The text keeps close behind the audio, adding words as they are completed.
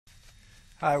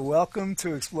Hi, welcome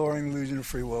to Exploring the Illusion of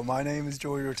Free Will. My name is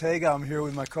Joey Ortega. I'm here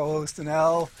with my co-host,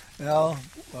 Anel. Anel,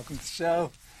 welcome to the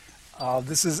show.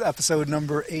 This is episode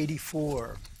number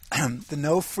 84, The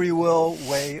No Free Will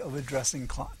Way of Addressing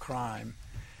Crime.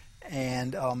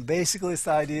 And basically it's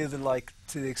the idea that, like,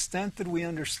 to the extent that we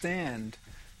understand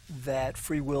that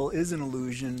free will is an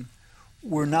illusion,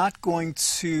 we're not going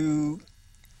to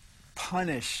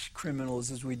punish criminals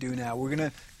as we do now. We're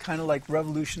going to kind of like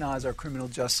revolutionize our criminal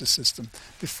justice system.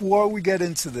 Before we get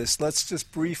into this, let's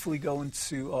just briefly go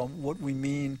into what we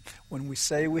mean when we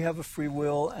say we have a free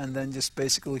will, and then just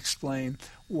basically explain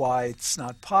why it's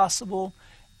not possible,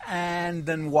 and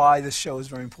then why this show is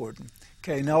very important.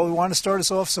 Okay, now we want to start us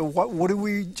off. So what do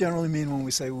we generally mean when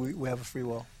we say we have a free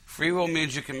will? Free will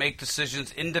means you can make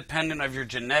decisions independent of your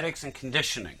genetics and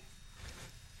conditioning.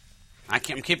 I'm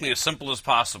keeping it as simple as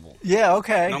possible. Yeah,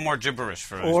 okay. No more gibberish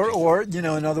for us. Or, you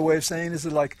know, another way of saying is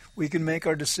that, like, we can make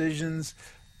our decisions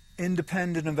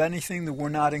independent of anything that we're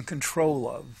not in control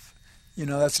of. You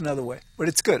know, that's another way. But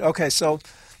it's good. Okay, so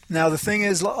now the thing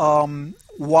is,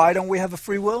 why don't we have a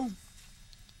free will?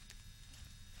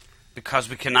 Because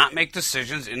we cannot make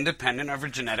decisions independent of our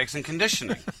genetics and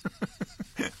conditioning.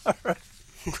 All right.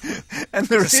 And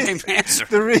the same answer.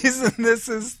 The reason this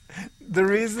is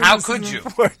How could you?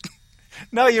 Important.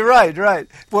 No, you're right.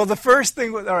 Well, the first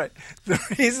thing was, all right, the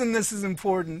reason this is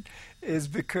important is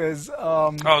because...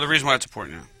 the reason why it's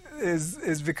important, yeah.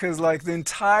 Is because, like, the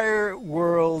entire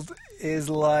world is,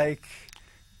 like...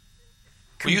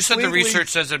 Well, you said the research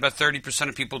says that about 30%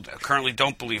 of people currently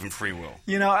don't believe in free will.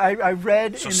 You know, I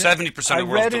read... So 70% of the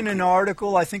world... I read in an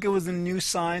article, I think it was in New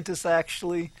Scientist,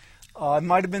 actually... it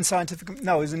might have been Scientific...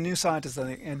 No, it was a New Scientist, I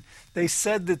think. And they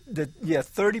said that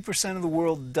 30% of the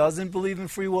world doesn't believe in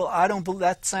free will. I don't believe...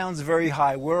 That sounds very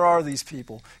high. Where are these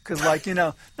people? Because, like, you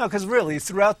know... No, because really,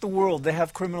 throughout the world, they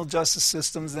have criminal justice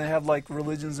systems. They have, like,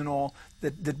 religions and all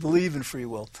that believe in free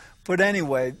will. But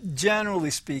anyway,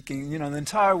 generally speaking, you know, the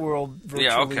entire world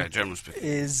virtually generally speaking.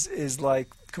 is like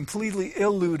completely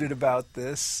illuded about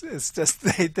this. It's just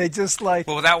they just like...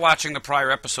 Well, without watching the prior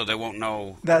episode, they won't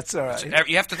know. That's all right.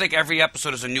 You have to think every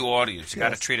episode is a new audience. You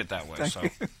got to treat it that way.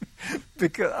 Thank you.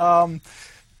 Because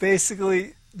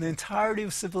basically, the entirety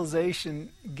of civilization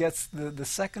gets the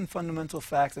second fundamental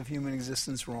fact of human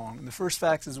existence wrong. And the first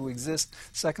fact is we exist.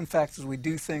 Second fact is we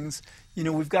do things. You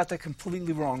know, we've got that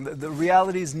completely wrong. The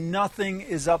reality is nothing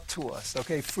is up to us.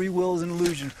 Okay, free will is an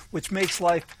illusion, which makes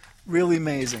life really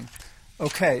amazing.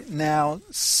 Okay, now,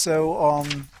 so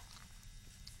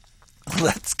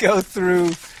let's go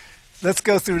through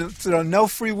the no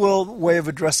free will way of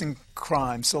addressing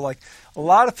crime. So, like, a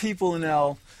lot of people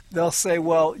now, they'll say,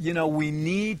 well, you know, we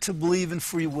need to believe in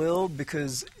free will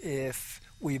because if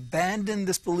we abandon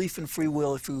this belief in free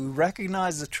will, if we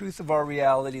recognize the truth of our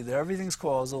reality, that everything's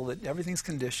causal, that everything's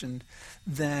conditioned,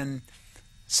 then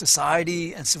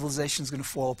society and civilization is going to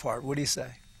fall apart. What do you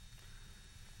say?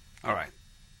 All right.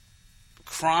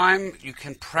 Crime, you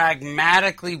can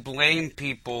pragmatically blame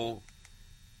people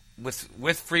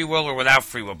with free will or without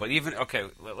free will. But even, okay,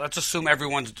 let's assume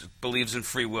everyone believes in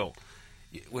free will,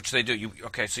 which they do.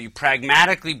 So you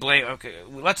pragmatically blame... Okay,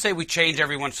 let's say we change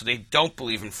everyone so they don't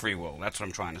believe in free will. That's what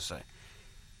I'm trying to say.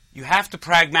 You have to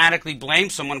pragmatically blame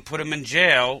someone and put them in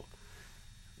jail.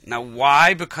 Now,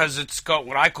 why? Because it's got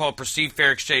what I call perceived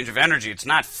fair exchange of energy. It's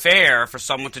not fair for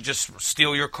someone to just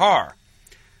steal your car.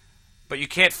 But you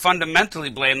can't fundamentally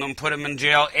blame them and put them in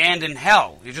jail and in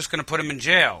hell. You're just going to put them in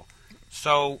jail.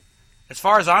 So, as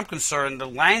far as I'm concerned, the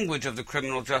language of the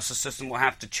criminal justice system will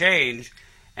have to change.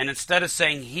 And instead of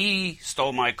saying he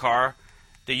stole my car,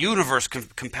 the universe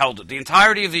compelled it. The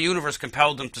entirety of the universe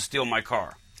compelled him to steal my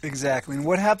car. Exactly. And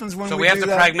what happens when So we have to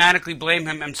pragmatically blame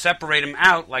him and separate him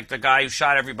out, like the guy who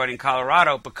shot everybody in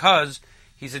Colorado, because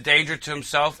he's a danger to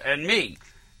himself and me.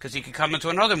 Because he could come into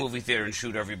another movie theater and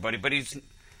shoot everybody, but he's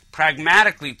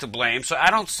pragmatically to blame. So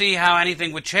I don't see how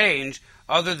anything would change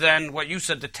other than what you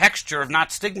said, the texture of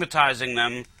not stigmatizing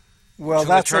them. Well,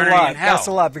 that's a lot. That's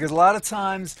a lot, because a lot of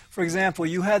times, for example,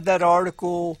 you had that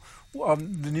article,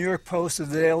 the New York Post or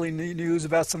the Daily News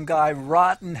about some guy,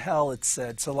 rotten hell, it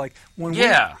said. So, like,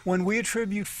 when we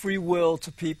attribute free will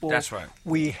to people, that's right.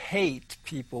 We hate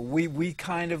people. We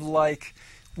kind of like,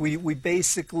 we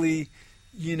basically,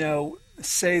 you know,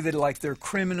 say that, like, they're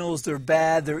criminals, they're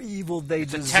bad, they're evil, they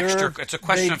deserve... It's a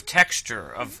question of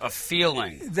texture, of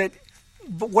feeling.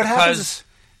 But what happens...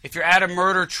 If you're at a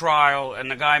murder trial and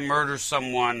the guy murders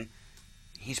someone,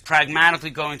 he's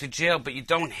pragmatically going to jail, but you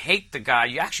don't hate the guy.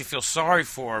 You actually feel sorry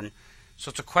for him. So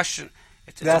it's a question.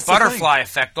 It's a butterfly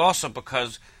effect also,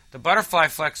 because the butterfly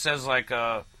effect says, like,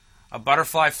 a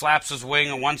butterfly flaps his wing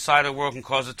on one side of the world can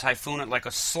cause a typhoon at like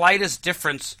a slightest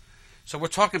difference. So we're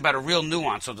talking about a real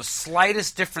nuance. So the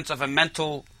slightest difference of a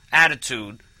mental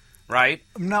attitude, right,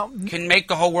 now, can make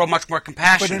the whole world much more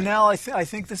compassionate. But now I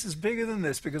think this is bigger than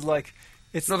this because, like,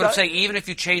 it's no, but I'm saying even if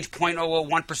you change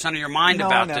 0.001% of your mind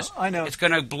about this, I know. It's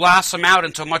going to blossom out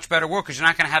into a much better world because you're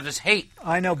not going to have this hate.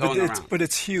 I know, going around. but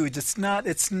it's huge. It's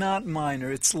not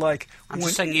minor. It's like I'm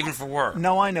just saying even for work.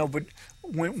 No, I know, but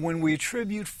when we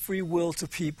attribute free will to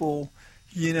people,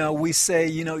 you know, we say,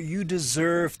 you know, you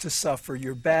deserve to suffer.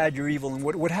 You're bad. You're evil. And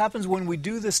what happens when we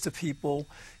do this to people?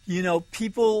 You know,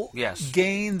 people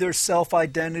gain their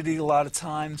self-identity a lot of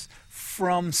times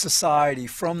from society,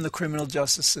 from the criminal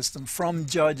justice system, from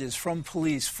judges, from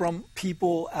police, from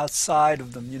people outside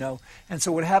of them, you know. And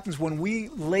so what happens when we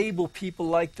label people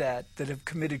like that have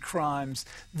committed crimes,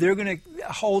 they're going to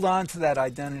hold on to that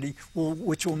identity,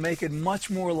 which will make it much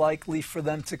more likely for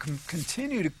them to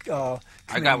continue to commit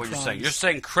I got what crimes. you're saying. You're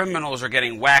saying criminals are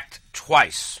getting whacked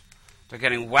twice. They're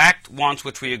getting whacked once,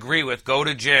 which we agree with, go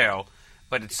to jail,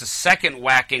 but it's the second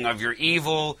whacking of you're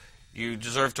evil, you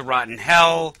deserve to rot in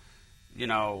hell, you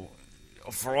know,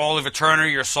 for all of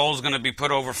eternity, your soul's going to be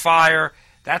put over fire.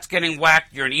 That's getting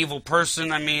whacked. You're an evil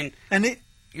person. I mean,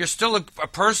 you're still a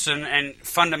person, and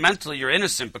fundamentally, you're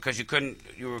innocent because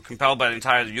you were compelled by the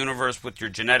entire universe with your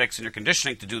genetics and your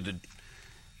conditioning to do the.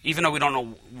 Even though we don't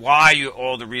know why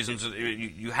all the reasons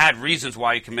you had reasons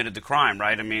why you committed the crime,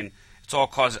 right? I mean, it's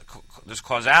all there's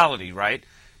causality, right?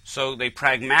 So they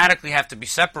pragmatically have to be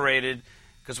separated.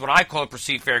 Because what I call a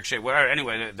perceived fair exchange,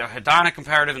 anyway, the hedonic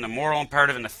imperative and the moral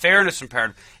imperative and the fairness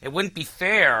imperative, it wouldn't be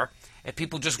fair if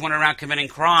people just went around committing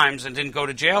crimes and didn't go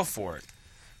to jail for it.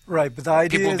 Right, but the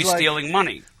idea people would be stealing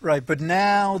money. Right, but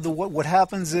now what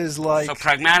happens is like... So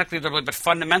pragmatically, but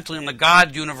fundamentally on the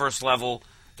God universe level,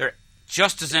 they're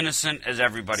just as innocent as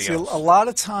everybody else. A lot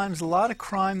of times, a lot of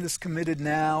crime that's committed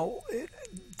now, it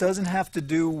doesn't have to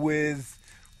do with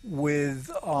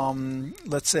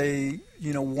let's say,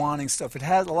 you know, wanting stuff. It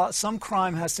has some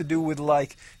crime has to do with,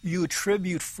 like, you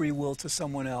attribute free will to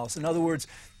someone else. In other words,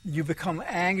 you become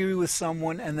angry with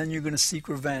someone and then you're going to seek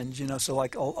revenge, you know, so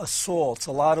like assaults,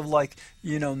 a lot of, like,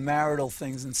 you know, marital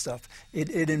things and stuff.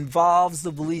 It involves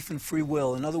the belief in free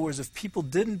will. In other words, if people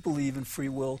didn't believe in free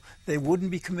will, they wouldn't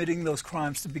be committing those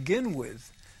crimes to begin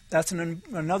with. That's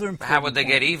another important How would they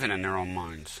point. get even in their own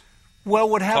minds? Well,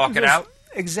 what happens Talk it out?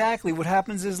 Exactly. What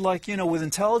happens is, like, you know, with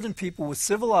intelligent people, with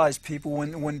civilized people,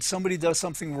 when somebody does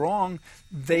something wrong,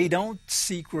 they don't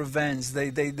seek revenge.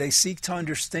 They seek to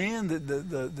understand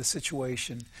the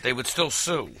situation. They would still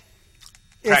sue.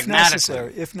 If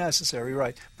necessary,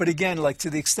 right. But again, like, to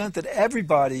the extent that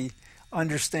everybody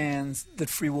understands that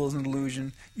free will is an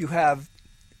illusion, but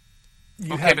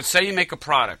say you make a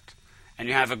product and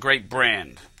you have a great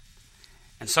brand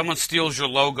and someone steals your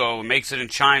logo and makes it in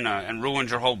China and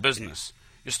ruins your whole business.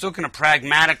 You're still going to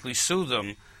pragmatically sue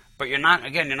them, but you're not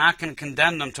going to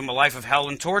condemn them to a life of hell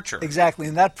and torture. Exactly,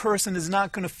 and that person is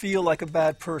not going to feel like a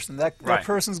bad person. That right.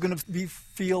 Person's going to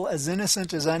feel as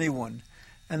innocent as anyone.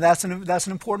 And that's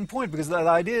an important point, because the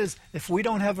idea is, if we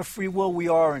don't have a free will, we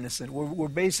are innocent. We're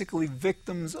basically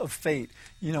victims of fate.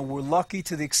 You know, we're lucky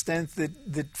to the extent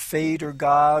that fate or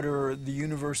God or the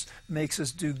universe makes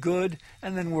us do good,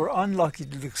 and then we're unlucky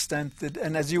to the extent that,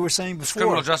 and as you were saying before,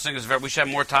 criminal justice is we should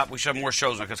have more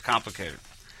shows on it. It's complicated.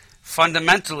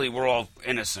 Fundamentally, we're all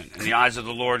innocent in the eyes of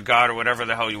the Lord God or whatever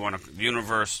the hell you want to, the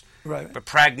universe. Right. But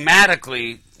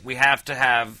pragmatically, we have to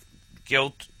have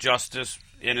guilt, justice,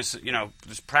 innocent, you know,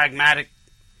 this pragmatic.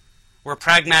 We're a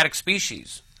pragmatic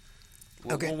species.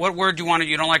 Okay. What word do you want to?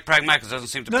 You don't like pragmatic because it doesn't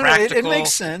seem to No, practical. it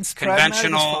makes sense.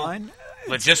 Conventional, fine.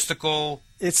 logistical.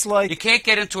 It's like you can't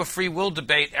get into a free will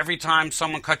debate every time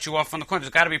someone cuts you off on the corner.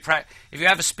 There's got to be if you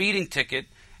have a speeding ticket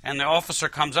and the officer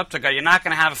comes up to the guy, you're not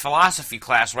going to have a philosophy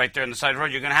class right there on the side of the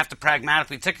road. You're going to have to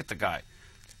pragmatically ticket the guy.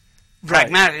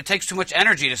 Pragmatic. Right. It takes too much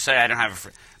energy to say I don't have a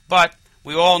free. But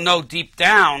we all know deep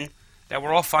down that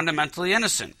we're all fundamentally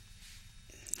innocent.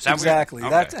 Exactly.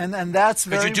 Okay. And that's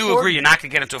very important. But you do agree you're not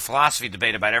going to get into a philosophy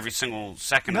debate about every single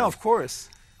second No, of course.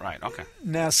 Right, okay.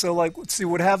 Now, so, like, see,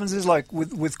 what happens is, like,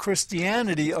 with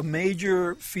Christianity, a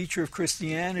major feature of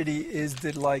Christianity is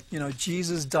that, like, you know,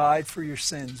 Jesus died for your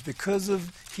sins. Because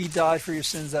he died for your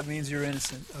sins, that means you're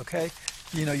innocent, okay?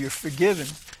 You know, you're forgiven.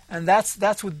 And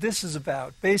that's what this is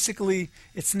about. Basically,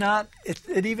 it's not,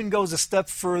 it even goes a step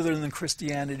further than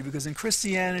Christianity, because in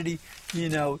Christianity, you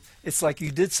know, it's like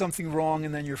you did something wrong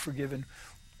and then you're forgiven.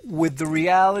 With the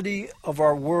reality of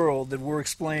our world that we're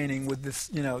explaining with this,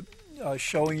 you know,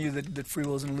 showing you that free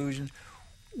will is an illusion,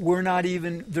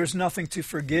 there's nothing to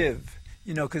forgive.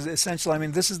 because essentially, I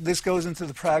mean, this goes into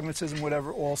the pragmatism,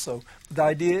 whatever. Also, the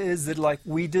idea is that like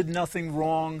we did nothing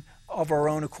wrong of our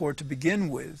own accord to begin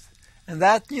with. And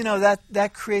that,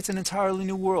 that creates an entirely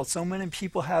new world. So many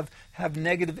people have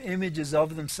negative images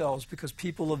of themselves because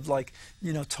people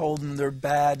have told them they're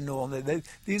bad and all.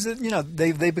 These are,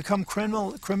 they become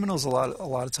criminals a lot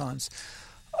of times.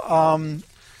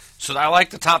 So I like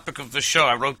the topic of the show.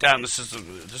 I wrote down this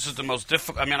is the most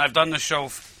difficult. I mean, I've done the show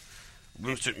with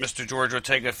Mr. George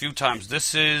Ortega a few times.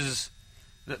 There's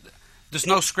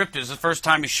no script. It's the first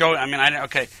time he showed. I mean,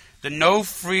 okay. The no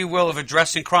free will of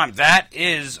addressing crime. That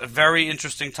is a very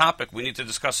interesting topic. We need to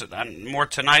discuss it more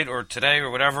tonight or today or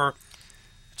whatever.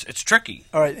 It's tricky.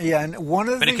 All right, yeah, and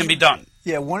but it can be done.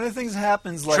 Yeah, one of the things that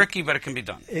happens, tricky, but it can be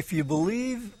done. If you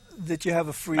believe that you have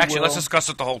a free will... Actually, let's discuss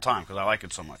it the whole time because I like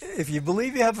it so much. If you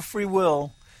believe you have a free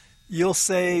will, you'll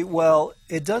say, well,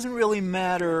 it doesn't really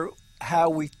matter how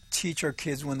we teach our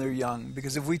kids when they're young,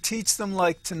 because if we teach them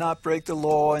to not break the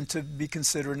law and to be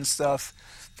considerate and stuff,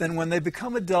 then when they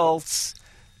become adults,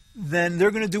 then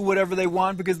they're going to do whatever they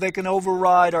want because they can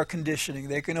override our conditioning.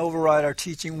 They can override our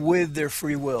teaching with their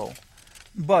free will.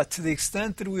 But to the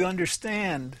extent that we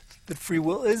understand that free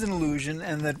will is an illusion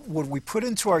and that what we put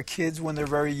into our kids when they're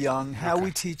very young, how we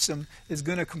teach them, is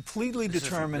going to completely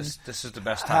determine this is the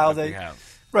best topic how they we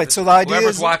have. Right, so the idea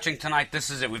whoever's is... watching tonight, this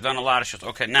is it. We've done a lot of shows.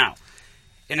 Okay, now,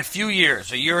 in a few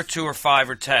years, a year or two or 5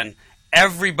 or 10,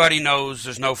 everybody knows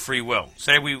there's no free will.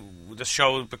 Say the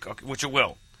show, which it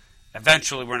will.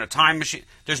 Eventually, we're in a time machine.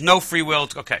 There's no free will.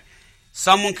 Okay.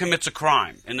 Someone commits a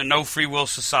crime in the no free will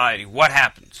society. What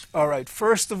happens? All right.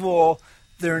 First of all,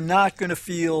 they're not going to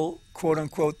feel, quote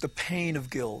unquote, the pain of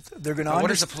guilt. They're going to. What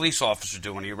does a police officer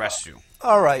do when he arrests you?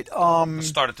 All right. Let's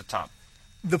start at the top.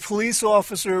 The police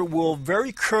officer will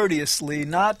very courteously,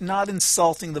 not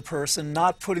insulting the person,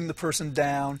 not putting the person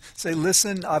down, say,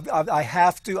 listen, I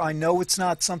have to, I know it's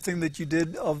not something that you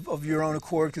did of your own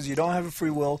accord because you don't have a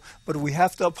free will, but we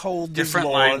have to uphold these different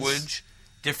laws. Language,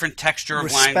 different texture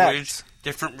of language,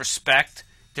 different respect,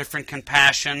 different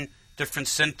compassion, different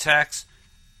syntax,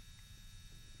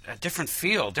 a different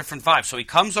feel, different vibe. So he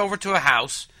comes over to a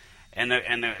house, and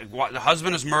the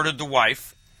husband has murdered the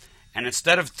wife. And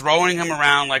instead of throwing him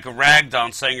around like a rag doll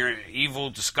and saying you're an evil,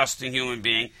 disgusting human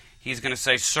being, he's going to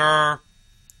say, sir,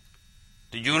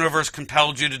 the universe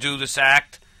compelled you to do this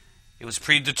act. It was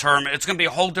predetermined. It's going to be a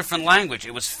whole different language.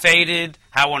 It was fated.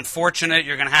 How unfortunate.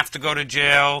 You're going to have to go to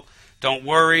jail. Don't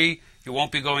worry. You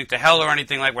won't be going to hell or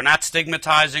anything like. We're not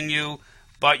stigmatizing you,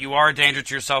 but you are a danger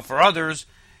to yourself or others.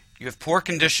 You have poor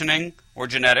conditioning or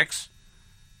genetics,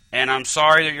 and I'm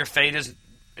sorry that your fate is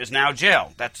now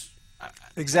jail. That's...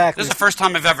 Exactly. This is the first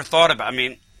time I've ever thought about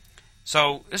it.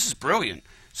 So this is brilliant.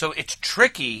 So it's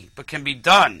tricky, but can be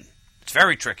done. It's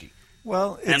very tricky.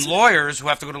 Well, and lawyers who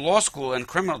have to go to law school and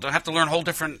criminals don't have to learn a whole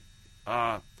different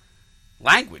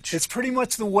language. It's pretty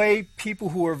much the way people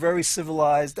who are very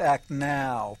civilized act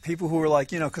now. People who are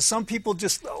because some people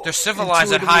just... They're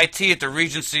civilized at high tea at the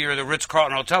Regency or the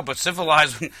Ritz-Carlton Hotel, but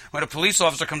civilized when a police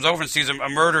officer comes over and sees a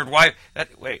murdered wife.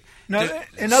 No,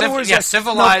 in other words,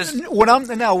 civilized. No,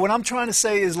 what I'm trying to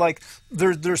say is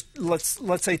there's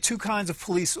let's say two kinds of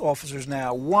police officers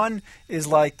now. One is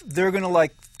they're going to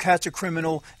catch a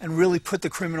criminal and really put the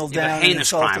criminal down. A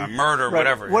heinous crime, a murder,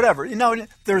 right, whatever.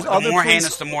 There's the other more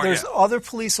heinous, the more. There's other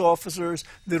police officers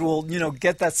that will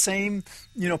get that same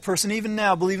person even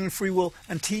now believing in free will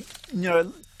and treat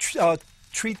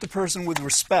the person with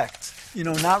respect.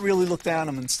 Not really look down on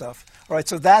them and stuff. All right,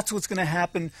 so that's what's going to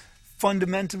happen.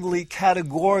 Fundamentally,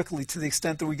 categorically, to the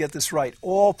extent that we get this right,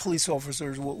 all police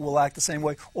officers will act the same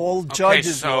way. All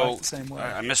judges will act the same way.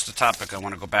 I missed the topic. I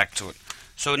want to go back to it.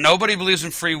 So nobody believes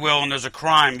in free will, and there's a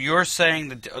crime. You're saying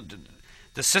that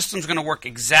the system's going to work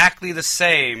exactly the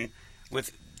same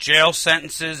with jail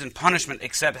sentences and punishment,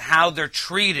 except how they're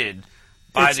treated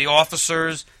by the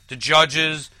officers, the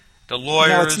judges, the lawyers,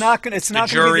 no, it's not going the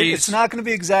juries. It's not going to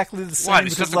be exactly the same. Why? They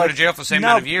still have to go to jail for the same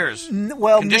amount of years.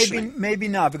 Well, maybe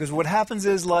not, because what happens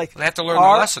is they have to learn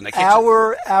their lesson.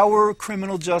 Our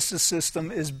criminal justice system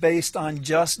is based on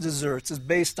just desserts. It's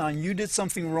based on you did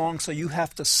something wrong, so you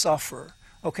have to suffer.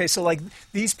 Okay, so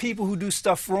these people who do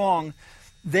stuff wrong,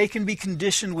 they can be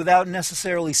conditioned without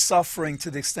necessarily suffering to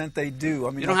the extent they do.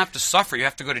 You don't have to suffer. You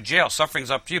have to go to jail.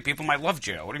 Suffering's up to you. People might love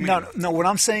jail. What do you mean? No, what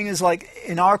I'm saying is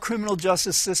in our criminal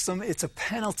justice system, it's a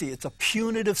penalty. It's a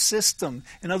punitive system.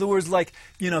 In other words,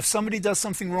 if somebody does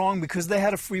something wrong because they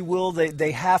had a free will,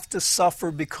 they have to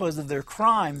suffer because of their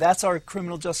crime. That's our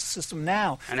criminal justice system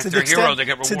now. And if they're a hero, they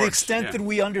get rewards. To the extent that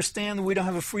we understand that we don't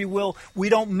have a free will, we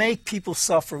don't make people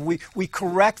suffer. We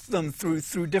correct them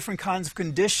through different kinds of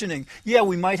conditioning. Yeah,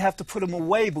 we might have to put them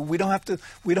away, but we don't have to.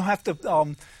 We don't have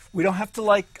to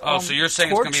like. So you're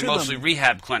saying it's going to be mostly them.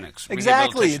 rehab clinics?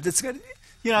 Exactly. That's good.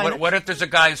 You know, what if there's a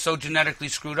guy who's so genetically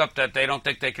screwed up that they don't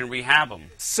think they can rehab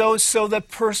him? So that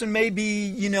person may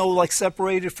be, like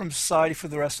separated from society for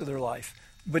the rest of their life.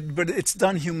 But it's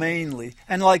done humanely.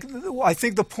 And like I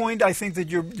think the point that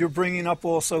you're bringing up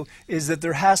also is that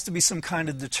there has to be some kind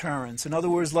of deterrence. In other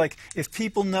words, like if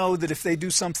people know that if they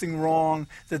do something wrong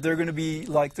that they're going to be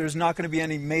like there's not going to be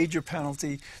any major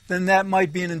penalty, then that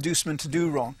might be an inducement to do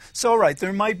wrong. So all right,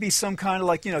 there might be some kind of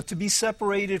like to be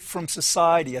separated from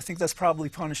society. I think that's probably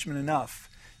punishment enough.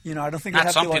 I don't think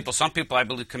not some people. Some people I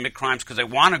believe commit crimes because they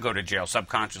want to go to jail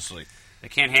subconsciously. They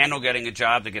can't handle getting a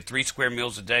job. They get 3 square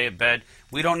meals a day, a bed.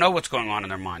 We don't know what's going on in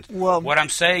their minds. Well, what I'm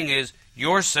saying is,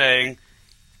 you're saying,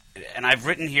 and I've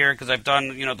written here because I've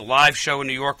done, the live show in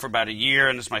New York for about a year,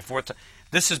 and this is my 4th time.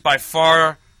 This is by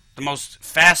far the most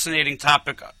fascinating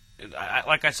topic.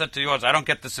 Like I said to the audience, I don't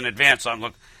get this in advance. So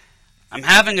I'm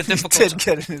having a difficult. You did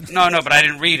get it. No, but I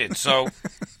didn't read it. So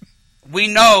we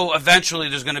know eventually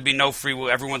there's going to be no free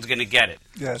will. Everyone's going to get it.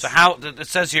 Yes. So it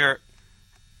says here.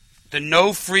 The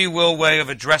no free will way of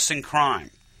addressing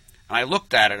crime. And I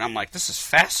looked at it and I'm like, this is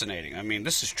fascinating. I mean,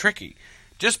 this is tricky.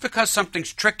 Just because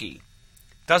something's tricky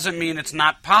doesn't mean it's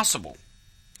not possible.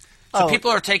 So people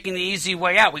are taking the easy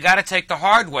way out. We got to take the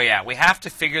hard way out. We have to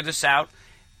figure this out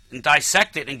and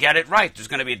dissect it and get it right. There's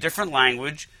going to be a different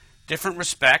language, different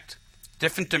respect,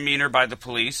 different demeanor by the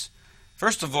police.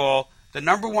 First of all, the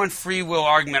number one free will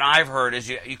argument I've heard is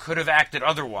you could have acted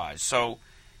otherwise. So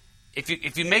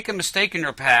if you make a mistake in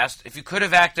your past, if you could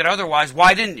have acted otherwise,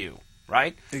 why didn't you?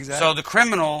 Right? Exactly. So the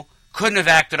criminal couldn't have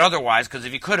acted otherwise because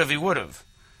if he could have, he would have.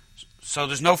 So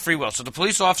there's no free will. So the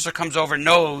police officer comes over and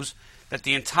knows that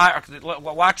the entire...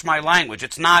 Watch my language.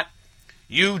 It's not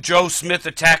you, Joe Smith,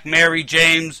 attack Mary,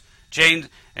 James, and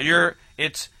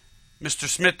it's Mr.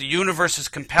 Smith, the universe has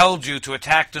compelled you to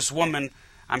attack this woman.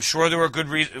 I'm sure there were good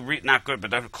not good, but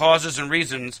there were causes and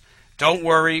reasons. Don't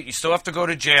worry, you still have to go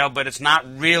to jail, but it's not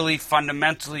really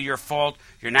fundamentally your fault.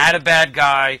 You're not a bad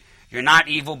guy. You're not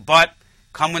evil, but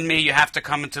come with me. You have to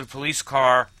come into the police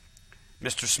car,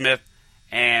 Mr. Smith,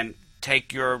 and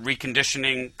take your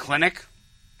reconditioning clinic.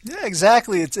 Yeah,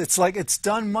 exactly. It's like it's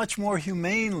done much more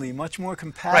humanely, much more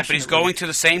compassionately. Right, but he's going to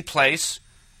the same place.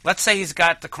 Let's say he's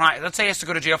got the crime. Let's say he has to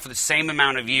go to jail for the same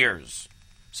amount of years.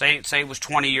 Say it was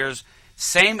 20 years.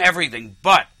 Same everything,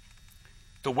 but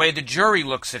the way the jury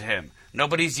looks at him.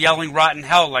 Nobody's yelling rotten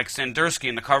hell like Sandersky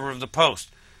in the cover of the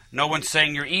Post. No one's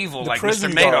saying you're evil like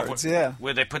Mr. Madoff,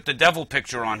 where they put the devil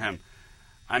picture on him.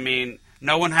 I mean,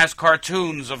 no one has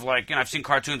cartoons of I've seen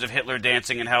cartoons of Hitler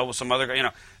dancing in hell with some other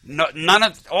guy. None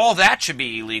of all that should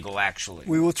be illegal, actually.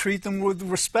 We will treat them with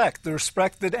respect, the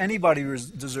respect that anybody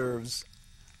deserves.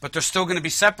 But they're still going to be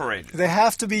separated. They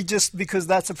have to be just because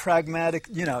that's a pragmatic,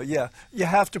 you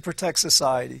have to protect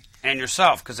society. And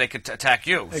yourself, because they could attack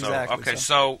you. Exactly.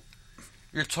 So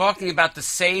you're talking about the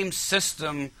same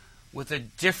system with a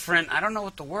different, I don't know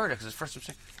what the word is, because it's first I'm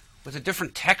saying, with a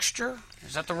different texture?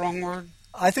 Is that the wrong word?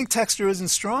 I think texture isn't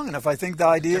strong enough. I think the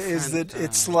idea is that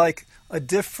it's like a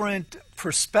different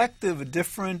perspective, a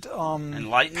different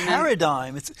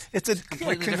paradigm. It's a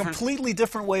completely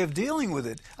different way of dealing with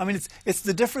it. I mean, it's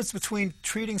the difference between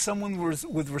treating someone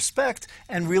with respect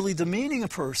and really demeaning a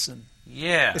person.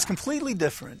 Yeah. It's completely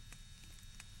different.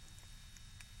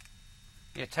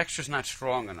 Yeah, texture's not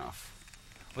strong enough.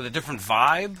 With a different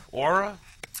vibe, aura?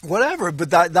 Whatever, but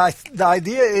the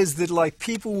idea is that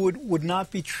people would not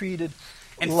be treated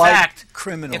in like fact,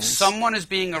 criminals. If someone is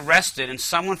being arrested and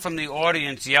someone from the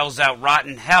audience yells out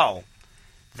rotten hell,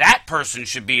 that person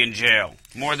should be in jail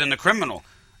more than the criminal.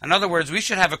 In other words, we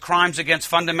should have a crimes against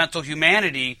fundamental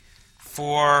humanity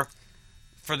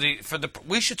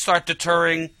we should start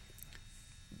deterring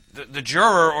the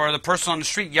juror or the person on the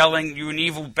street yelling, "You an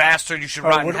evil bastard! You should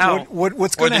rot in hell."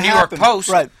 What's or the New York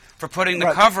Post for putting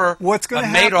the cover of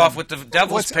Madoff with the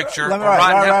devil's picture or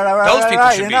rotten hell. Those people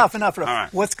should be enough.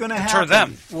 Right. What's going to happen? Deter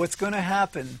them. What's going to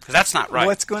happen? Because that's not right.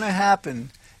 What's going to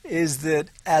happen is that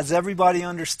as everybody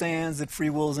understands that free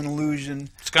will is an illusion,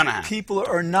 it's going to happen. People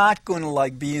are not going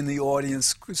to be in the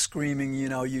audience screaming,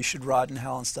 you should rot in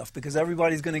hell and stuff, because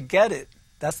everybody's going to get it.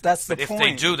 That's the point. But if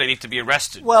they do, they need to be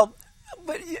arrested. Well,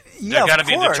 but there's got to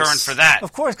be a deterrent for that.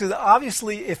 Of course, because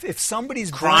obviously, if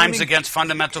somebody's crimes against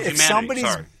fundamental humanity.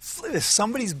 If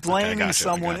somebody's blaming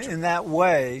someone in that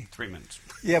way, 3 minutes.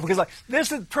 Yeah, because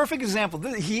there's a perfect example.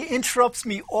 He interrupts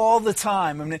me all the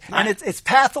time. I mean, and it's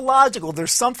pathological.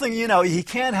 There's something, he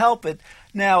can't help it.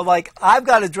 Now, I've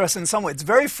got to address it in some way. It's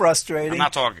very frustrating. I'm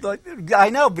not talking. I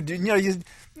know, but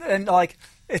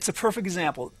it's a perfect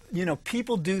example.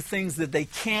 People do things that they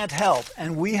can't help,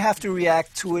 and we have to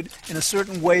react to it in a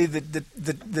certain way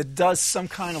that does some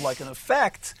kind of like an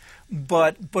effect,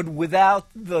 but without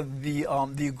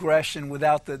the aggression,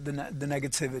 without the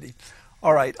negativity.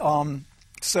 All right.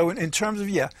 So in terms of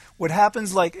what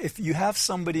happens, like if you have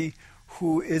somebody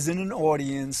who is in an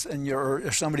audience and or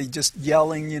somebody just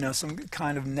yelling, some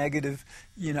kind of negative,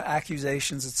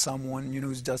 accusations at someone,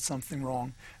 who's done something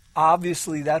wrong.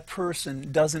 Obviously, that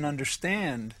person doesn't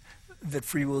understand that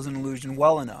free will is an illusion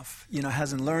well enough,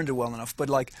 hasn't learned it well enough. But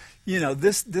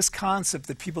this concept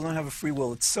that people don't have a free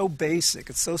will, it's so basic,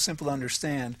 it's so simple to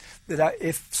understand that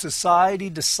if society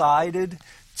decided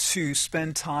to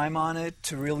spend time on it,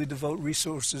 to really devote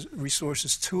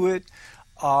resources to it,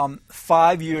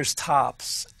 5 years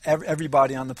tops,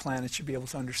 everybody on the planet should be able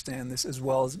to understand this as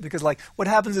well as, because what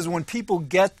happens is when people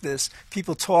get this,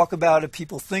 people talk about it,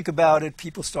 people think about it,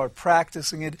 people start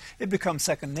practicing it, it becomes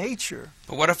second nature.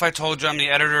 But what if I told you I'm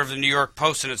the editor of the New York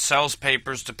Post and it sells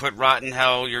papers to put rotten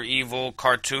hell, you're evil,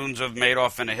 cartoons of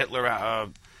Madoff and a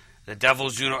Hitler, the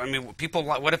devil's, people,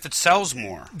 what if it sells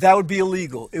more? That would be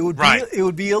illegal. It would right. It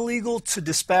would be illegal to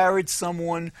disparage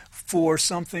someone for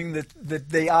something that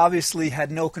they obviously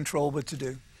had no control but to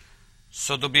do.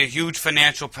 So there'll be a huge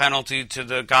financial penalty to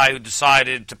the guy who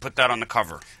decided to put that on the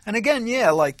cover. And again,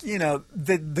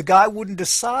 the guy wouldn't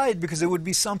decide because it would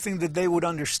be something that they would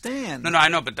understand. No, I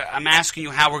know, but I'm asking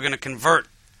you how we're going to convert.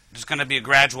 There's going to be a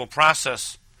gradual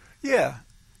process. Yeah.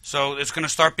 So there's going to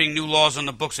start being new laws on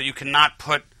the books that you cannot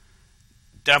put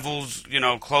devil's,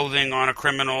 clothing on a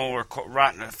criminal or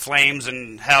rotten flames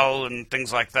and hell and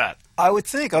things like that. I would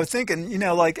think, and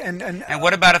And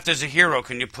what about if there's a hero?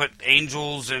 Can you put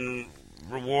angels and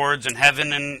rewards and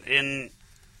heaven in?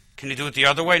 Can you do it the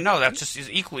other way? No, that's just is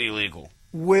equally illegal.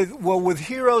 With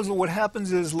heroes, what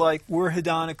happens is we're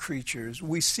hedonic creatures.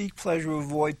 We seek pleasure,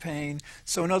 avoid pain.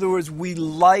 So in other words, we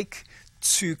like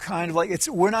to kind of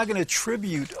we're not going to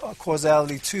attribute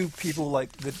causality to people that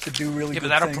do really good things. Yeah, but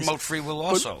that'll promote free will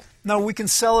also. But, no, we can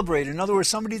celebrate. In other words,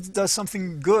 somebody does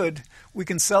something good, we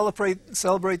can celebrate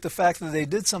the fact that they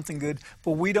did something good,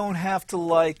 but we don't have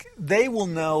to they will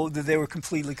know that they were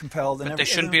completely compelled. But they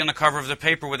shouldn't be on the cover of the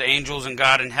paper with angels and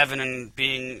God and heaven and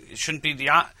being. It shouldn't be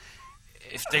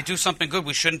if they do something good,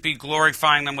 we shouldn't be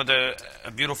glorifying them with a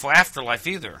beautiful afterlife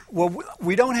either. Well,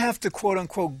 we don't have to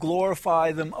quote-unquote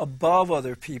glorify them above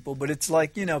other people, but it's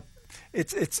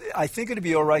it's. I think it'd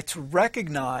be all right to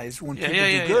recognize when people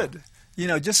do good.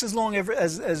 Just as long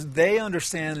as they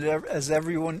understand it, as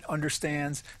everyone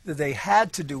understands that they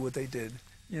had to do what they did.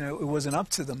 It wasn't up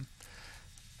to them.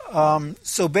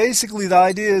 So basically the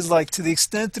idea is to the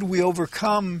extent that we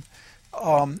overcome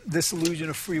this illusion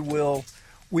of free will,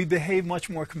 we behave much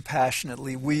more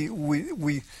compassionately.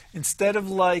 We instead of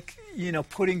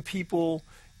putting people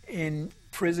in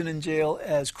prison and jail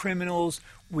as criminals,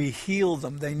 we heal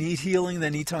them. They need healing. They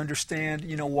need to understand,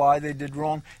 why they did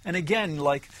wrong. And again,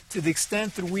 to the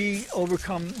extent that we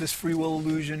overcome this free will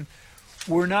illusion,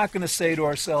 we're not going to say to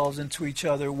ourselves and to each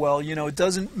other, well, it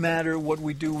doesn't matter what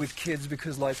we do with kids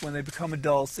because when they become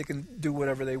adults, they can do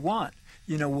whatever they want.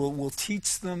 We'll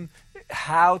teach them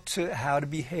how to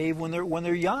behave when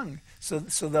they're young. So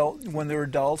they'll, when they're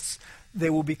adults, they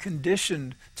will be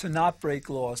conditioned to not break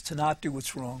laws, to not do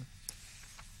what's wrong.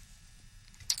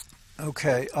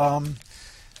 Okay.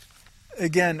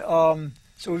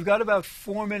 So we've got about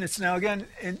 4 minutes now. Again,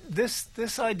 in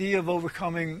this idea of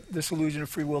overcoming this illusion of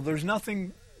free will, there's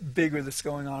nothing bigger that's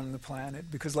going on in the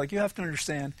planet because, you have to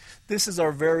understand, this is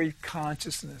our very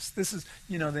consciousness. This is,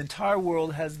 the entire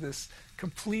world has this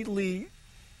completely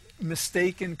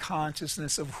mistaken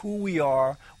consciousness of who we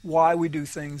are, why we do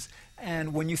things.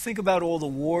 And when you think about all the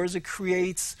wars it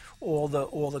creates, all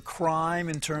the crime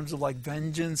in terms of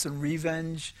vengeance and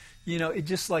revenge, it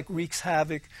just wreaks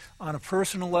havoc on a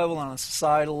personal level, on a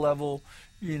societal level,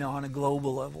 on a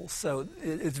global level. So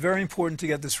it's very important to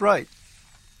get this right.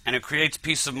 And it creates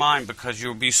peace of mind because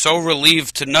you'll be so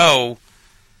relieved to know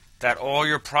that all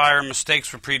your prior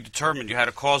mistakes were predetermined. You had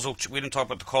a causal. We didn't talk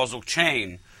about the causal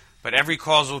chain, but every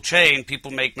causal chain,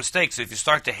 people make mistakes. And if you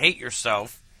start to hate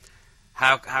yourself,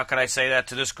 how could I say that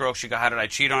to this girl? How did I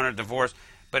cheat on her? Divorce.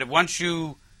 But if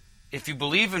you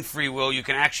believe in free will, you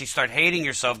can actually start hating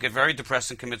yourself, get very depressed,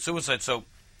 and commit suicide. So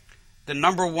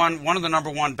one of the number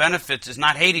one benefits is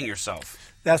not hating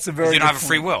yourself. That's a very 'Cause you don't good have a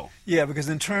free point. will. Yeah, because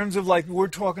in terms of like we're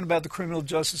talking about the criminal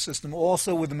justice system,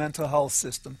 also with the mental health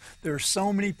system, there are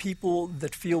so many people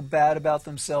that feel bad about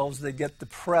themselves. They get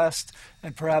depressed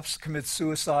and perhaps commit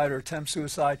suicide or attempt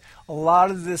suicide. A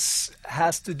lot of this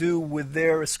has to do with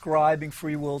their ascribing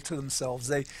free will to themselves.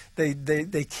 They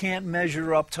can't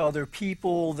measure up to other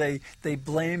people. They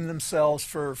blame themselves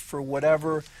for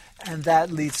whatever, and that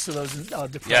leads to those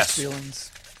depressed feelings.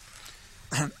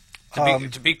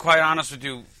 To be quite honest with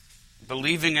you,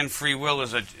 believing in free will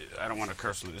is I don't want to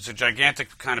curse, it's a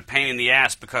gigantic kind of pain in the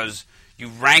ass, because you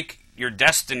rank your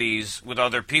destinies with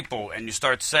other people and you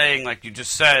start saying, like you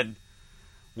just said,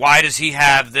 why does he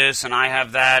have this and I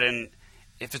have that? And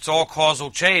if it's all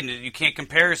causal chain, you can't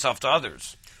compare yourself to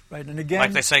others. Right, and again,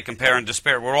 like they say, compare and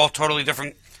despair. We're all totally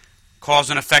different cause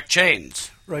and effect chains.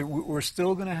 Right, we're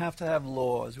still going to have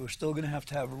laws. We're still going to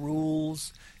have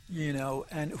rules. You know,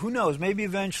 and who knows, maybe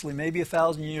eventually, maybe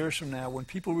 1,000 years from now, when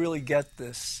people really get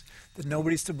this, that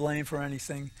nobody's to blame for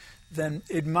anything, then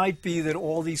it might be that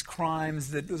all these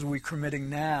crimes that we're committing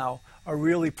now are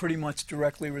really pretty much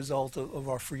directly a result of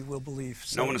our free will belief.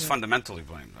 So, no one is fundamentally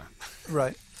blamed.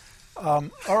 Right.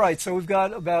 All right, so we've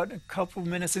got about a couple of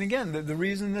minutes. And again, the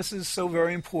reason this is so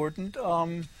very important,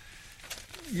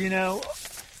 you know,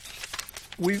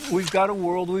 We've got a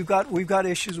world. We've got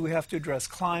issues we have to address.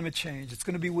 Climate change. It's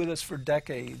going to be with us for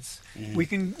decades.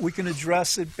 Mm-hmm. We can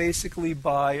address it basically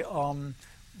by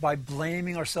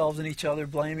blaming ourselves and each other,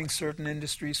 blaming certain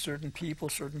industries, certain people,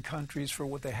 certain countries for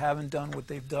what they haven't done, what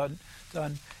they've done.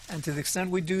 And to the extent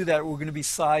we do that, we're going to be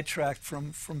sidetracked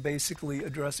from basically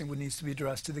addressing what needs to be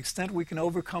addressed. To the extent we can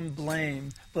overcome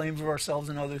blame of ourselves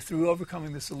and others through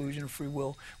overcoming this illusion of free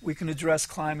will, we can address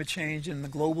climate change and the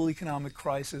global economic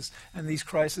crisis and these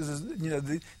crises, you know,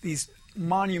 these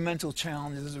monumental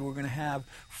challenges that we're going to have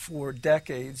for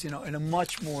decades, you know, in a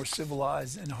much more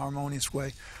civilized and harmonious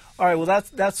way. All right, well,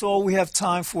 that's all we have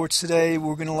time for today.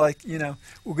 We're going to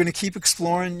we're going to keep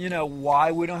exploring, you know,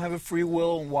 why we don't have a free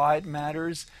will and why it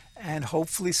matters. And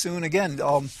hopefully soon, again,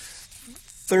 over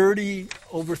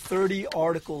 30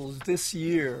 articles this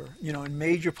year, you know, in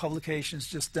major publications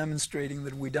just demonstrating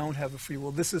that we don't have a free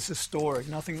will. This is historic.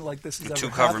 Nothing like this has ever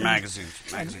happened. Two-cover magazine.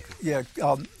 Yeah,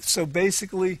 so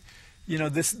basically, you know,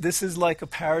 this is like a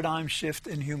paradigm shift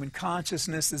in human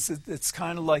consciousness. It's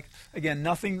kind of like, again,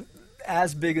 nothing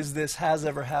as big as this has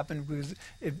ever happened, because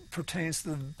it pertains to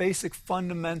the basic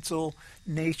fundamental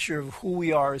nature of who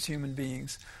we are as human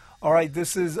beings. All right,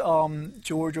 this is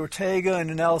George Ortega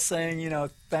and Anel saying, you know,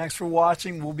 thanks for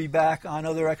watching. We'll be back on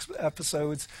other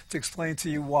episodes to explain to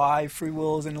you why free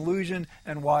will is an illusion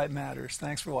and why it matters.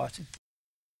 Thanks for watching.